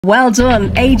Well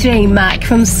done, AJ Mac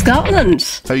from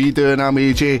Scotland. How you doing? I'm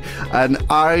AJ, and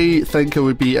I think it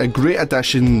would be a great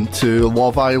addition to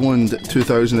Love Island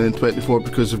 2024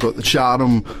 because I've got the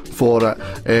charm for it.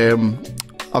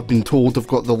 I've been told I've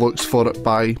got the looks for it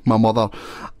by my mother.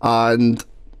 And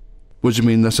what do you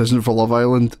mean this isn't for Love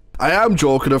Island? I am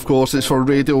joking, of course. It's for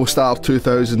RadioStar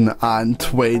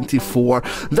 2024.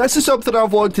 This is something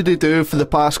I've wanted to do for the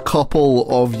past couple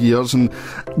of years, and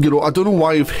you know, I don't know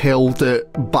why I've held it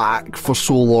back for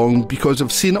so long, because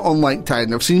I've seen it on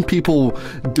LinkedIn. I've seen people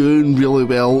doing really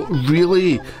well,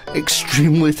 really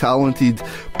extremely talented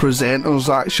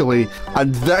presenters actually,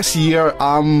 and this year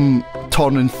I'm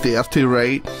turning 30,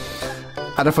 right?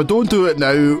 And if I don't do it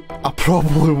now, I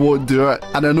probably won't do it.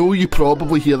 And I know you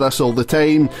probably hear this all the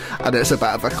time, and it's a bit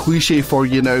of a cliche for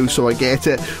you now, so I get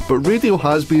it. But radio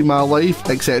has been my life,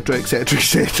 etc, etc,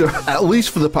 etc. At least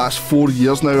for the past 4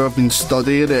 years now, I've been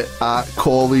studying it at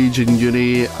college and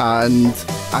uni, and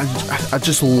I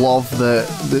just love the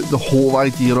whole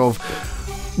idea of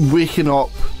waking up,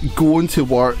 going to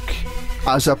work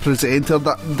as a presenter.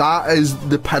 That is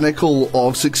the pinnacle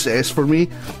of success for me,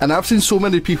 and I've seen so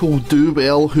many people do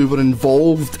well who were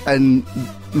involved in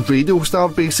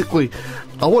RadioStar. Basically,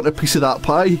 I want a piece of that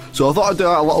pie, so I thought I'd do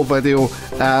a little video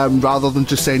rather than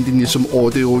just sending you some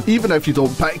audio. Even if you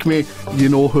don't pick me, you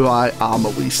know who I am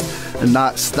at least, and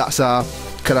that's a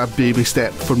kind of baby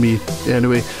step for me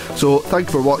anyway. So thank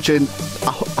you for watching.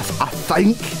 I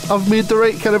think I've made the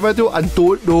right kind of video. I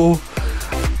don't know.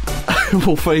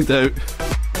 We'll find out.